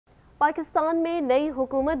पाकिस्तान में नई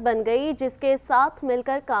हुकूमत बन गई जिसके साथ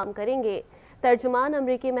मिलकर काम करेंगे। तर्जुमान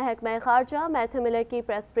अमरीकी महकमा खारजा मैथ्यू मिलर की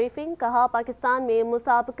प्रेस ब्रीफिंग। कहा, पाकिस्तान में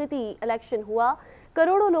मुसाबकती इलेक्शन हुआ,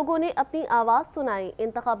 करोड़ों लोगों ने अपनी आवाज़ सुनाई।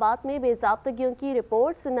 इंतखाबात में बेज़ाब्तगियों की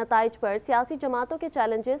रिपोर्ट्स, नताइज पर सियासी जमातों के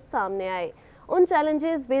चैलेंजेस सामने आए। उन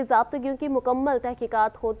चैलेंजेस, बेज़ाब्तगियों की मुकम्मल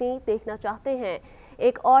तहकीकात होती देखना चाहते हैं।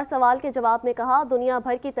 एक और सवाल के जवाब में कहा, दुनिया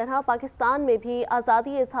भर की तरह पाकिस्तान में भी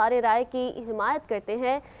आज़ादी इजहार राय की हिमायत करते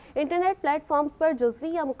हैं। इंटरनेट प्लेटफॉर्म्स पर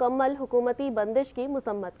जुज़वी या मुकम्मल हुकूमती बंदिश की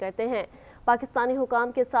मसम्मत करते हैं। पाकिस्तानी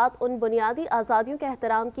हुकाम के साथ उन बुनियादी आज़ादियों के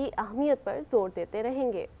एहतराम की अहमियत पर जोर देते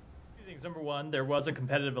रहेंगे। Number one, there was a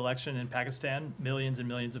competitive election in Pakistan. Millions and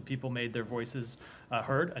millions of people made their voices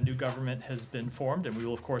heard. A new government has been formed, and we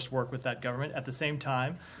will, of course, work with that government. At the same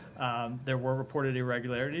time, there were reported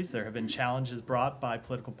irregularities. There have been challenges brought by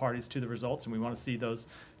political parties to the results, and we want to see those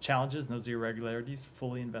challenges and those irregularities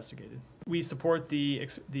fully investigated. We support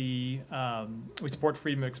we support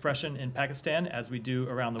freedom of expression in Pakistan, as we do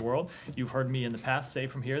around the world. You've heard me in the past say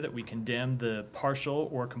from here that we condemn the partial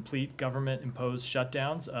or complete government-imposed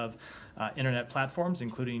shutdowns of internet platforms,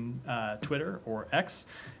 including Twitter or X.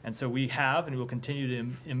 And so we have and will continue to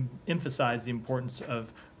emphasize the importance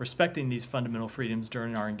of respecting these fundamental freedoms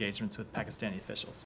during our engagements with Pakistani officials.